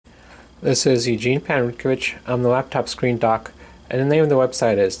This is Eugene Panrutkovich. I'm the laptop screen doc, and the name of the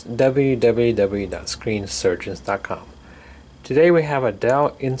website is www.screensurgeons.com. Today we have a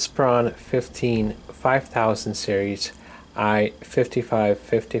Dell Inspiron 15 5000 series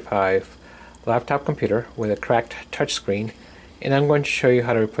i5555 laptop computer with a cracked touchscreen, and I'm going to show you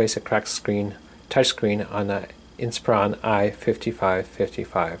how to replace a cracked touchscreen on the Inspiron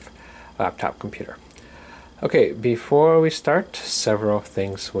i5555 laptop computer. Okay, before we start, several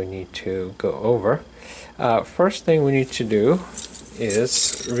things we need to go over. First thing we need to do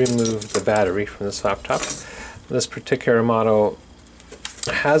is remove the battery from this laptop. This particular model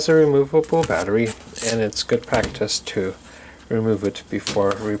has a removable battery, and it's good practice to remove it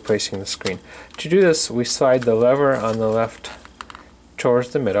before replacing the screen. To do this, we slide the lever on the left towards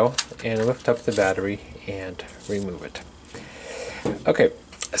the middle and lift up the battery and remove it. Okay,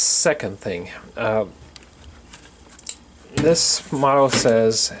 second thing. This model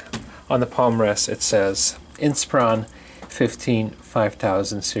says, on the palm rest, it says Inspiron 15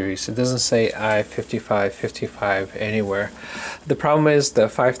 5000 series. It doesn't say i5555 anywhere. The problem is the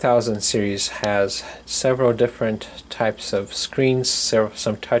 5000 series has several different types of screens,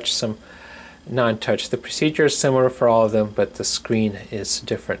 some touch, some non-touch. The procedure is similar for all of them, but the screen is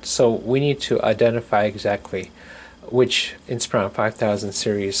different. So we need to identify exactly which Inspiron 5000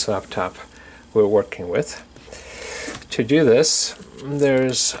 series laptop we're working with. To do this,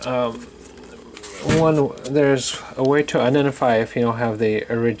 there's a way to identify if you don't have the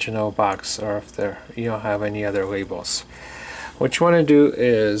original box or if you don't have any other labels. What you want to do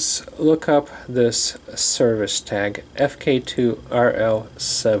is look up this service tag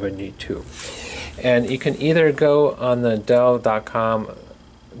FK2RL72, and you can either go on the Dell.com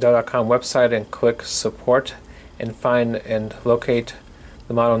website and click support and find and locate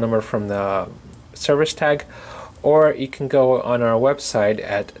the model number from the service tag, or you can go on our website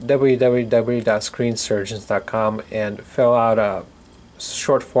at www.screensurgeons.com and fill out a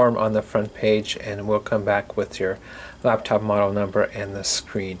short form on the front page, and we'll come back with your laptop model number and the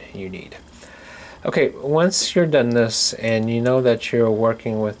screen you need. Okay, once you're done this and you know that you're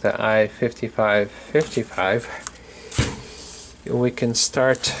working with the i5555, we can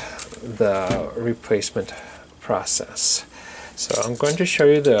start the replacement process. So I'm going to show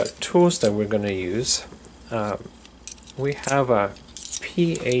you the tools that we're going to use. We have a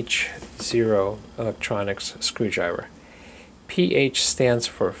PH0 electronics screwdriver. PH stands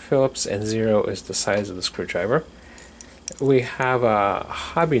for Phillips and 0 is the size of the screwdriver. We have a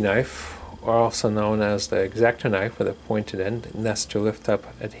hobby knife, or also known as the X-Acto knife with a pointed end, and that's to lift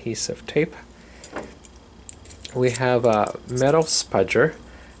up adhesive tape. We have a metal spudger,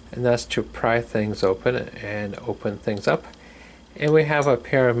 and that's to pry things open and open things up. And we have a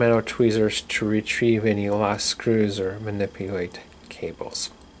pair of metal tweezers to retrieve any lost screws or manipulate cables.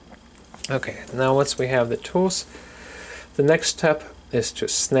 Okay, now once we have the tools, the next step is to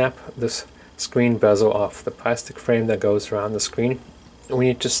snap this screen bezel off, the plastic frame that goes around the screen. We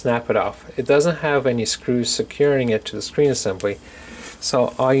need to snap it off. It doesn't have any screws securing it to the screen assembly,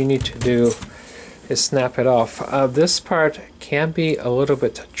 so all you need to do is snap it off. This part can be a little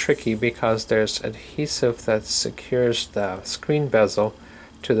bit tricky because there's adhesive that secures the screen bezel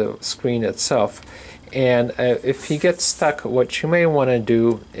to the screen itself, and if you get stuck, what you may want to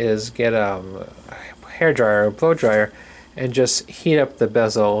do is get a hair dryer or blow dryer and just heat up the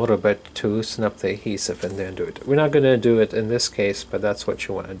bezel a little bit to loosen up the adhesive and then do it. We're not going to do it in this case, but that's what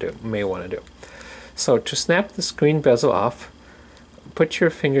you want to do, may want to do. So to snap the screen bezel off, put your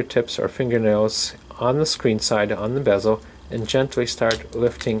fingertips or fingernails on the screen side on the bezel and gently start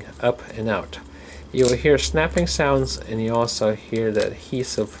lifting up and out. You'll hear snapping sounds, and you also hear the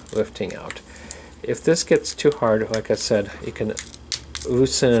adhesive lifting out. If this gets too hard, like I said, you can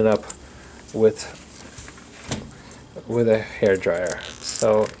loosen it up with a hair dryer.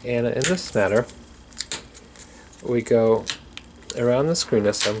 So, and in this manner, we go around the screen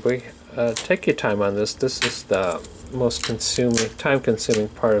assembly. Take your time on this. This is the most time-consuming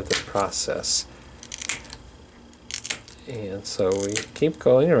part of the process. And so we keep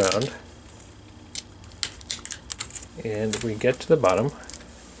going around, and we get to the bottom.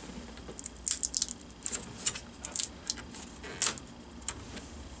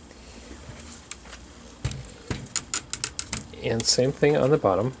 And same thing on the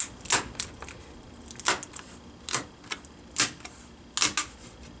bottom.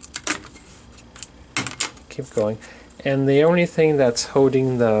 Keep going. And the only thing that's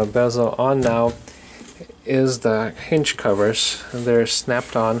holding the bezel on now is the hinge covers. They're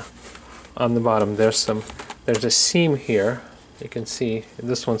snapped on the bottom. There's a seam here. You can see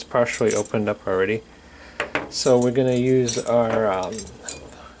this one's partially opened up already. So we're going to use our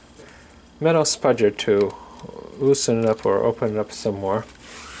metal spudger to loosen it up or open it up some more.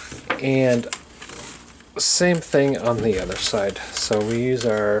 And same thing on the other side. So we use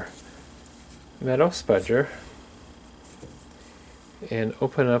our metal spudger and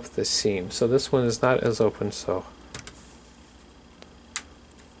open up the seam. So this one is not as open, so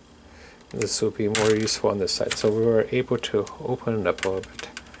this will be more useful on this side. So we were able to open it up a little bit.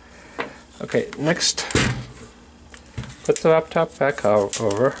 Okay, next, put the laptop back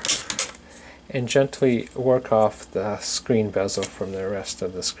over and gently work off the screen bezel from the rest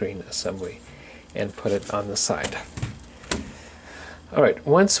of the screen assembly and put it on the side. Alright,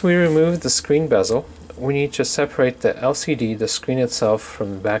 once we remove the screen bezel, we need to separate the LCD, the screen itself,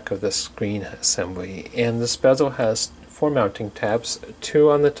 from the back of the screen assembly. And this bezel has 4 mounting tabs,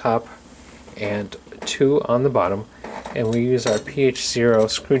 2 on the top and 2 on the bottom. And we use our PH0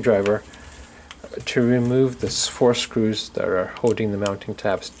 screwdriver to remove the 4 screws that are holding the mounting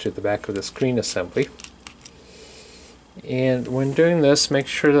tabs to the back of the screen assembly. And when doing this, make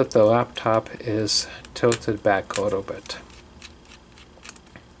sure that the laptop is tilted back a little bit.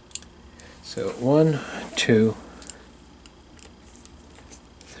 So 1, 2,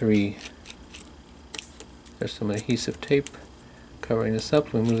 3. There's some adhesive tape covering this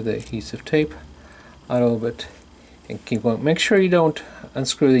up. Remove the adhesive tape a little bit and keep going. Make sure you don't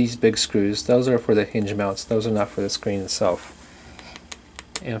unscrew these big screws. Those are for the hinge mounts. Those are not for the screen itself.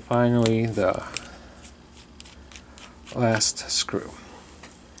 And finally, the last screw.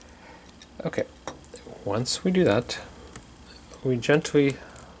 Okay, once we do that, we gently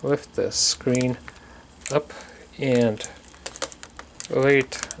lift the screen up and lay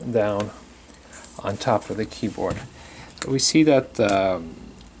it down on top of the keyboard. We see that the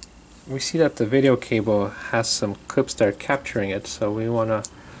video cable has some clips that are capturing it, so we want to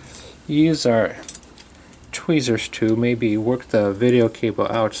use our tweezers to maybe work the video cable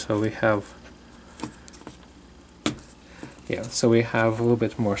out so we have a little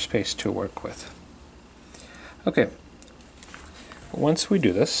bit more space to work with. Okay, once we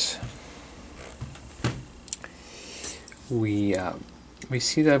do this, we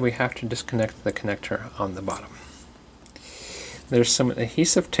see that we have to disconnect the connector on the bottom. There's some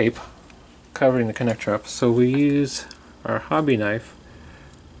adhesive tape covering the connector up, so we use our hobby knife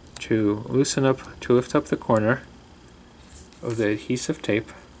to lift up the corner of the adhesive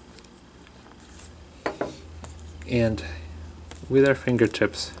tape, and with our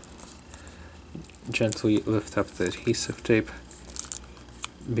fingertips gently lift up the adhesive tape,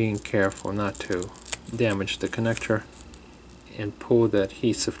 being careful not to damage the connector, and pull the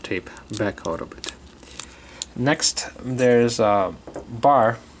adhesive tape back a little bit. Next, there's a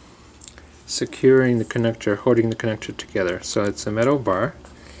bar securing the connector, holding the connector together. So it's a metal bar,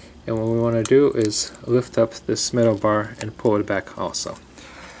 and what we want to do is lift up this metal bar and pull it back also.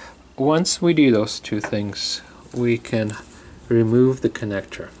 Once we do those two things, we can remove the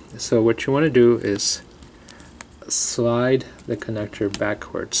connector. So what you want to do is slide the connector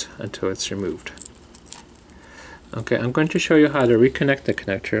backwards until it's removed. Okay, I'm going to show you how to reconnect the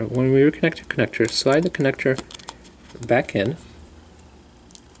connector. When we reconnect the connector, slide the connector back in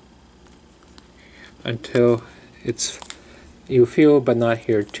until you feel but not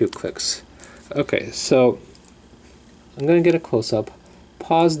hear 2 clicks. Okay, so I'm going to get a close-up.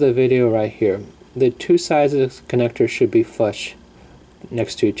 Pause the video right here. The 2 sides of the connector should be flush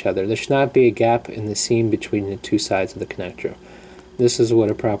next to each other. There should not be a gap in the seam between the 2 sides of the connector. This is what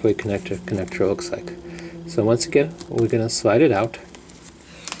a properly connected connector looks like. So once again, we're going to slide it out,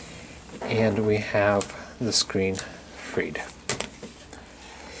 and we have the screen freed.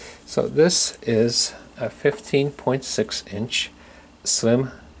 So this is a 15.6 inch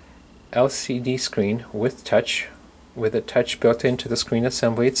slim LCD screen with a touch built into the screen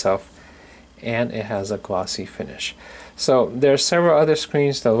assembly itself, and it has a glossy finish. So there are several other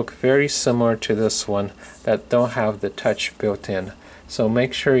screens that look very similar to this one that don't have the touch built in. So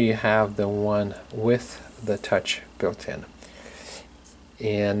make sure you have the one with the touch built in.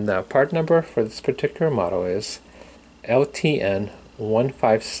 And the part number for this particular model is LTN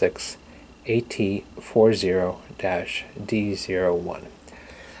 156AT40-D01.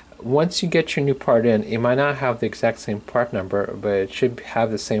 Once you get your new part in, it might not have the exact same part number, but it should have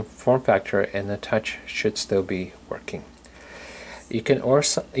the same form factor, and the touch should still be working. You can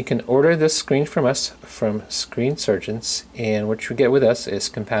order this screen from us from Screen Surgeons, and what you get with us is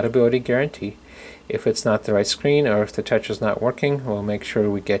compatibility guarantee. If it's not the right screen, or if the touch is not working, we'll make sure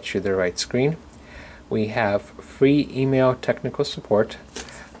we get you the right screen. We have free email technical support,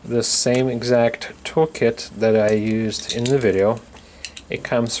 the same exact toolkit that I used in the video. It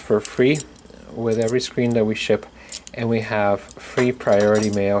comes for free with every screen that we ship, and we have free priority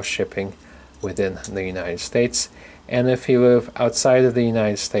mail shipping within the United States. And if you live outside of the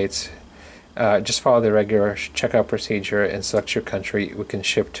United States, just follow the regular checkout procedure and select your country. We can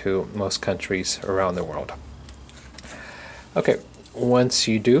ship to most countries around the world. Okay, once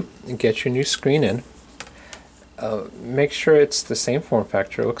you do, get your new screen in. Make sure it's the same form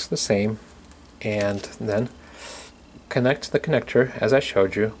factor, looks the same, and then connect the connector as I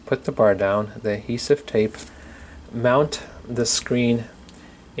showed you. Put the bar down, the adhesive tape, mount the screen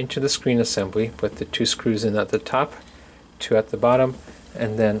into the screen assembly. Put the 2 screws in at the top, 2 at the bottom,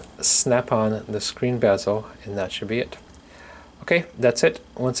 and then snap on the screen bezel, and that should be it. Okay, that's it.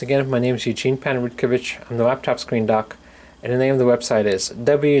 Once again, my name is Eugene Panrudkovich. I'm the laptop screen doc, and the name of the website is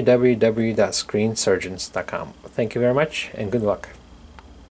www.screensurgeons.com. Thank you very much, and good luck.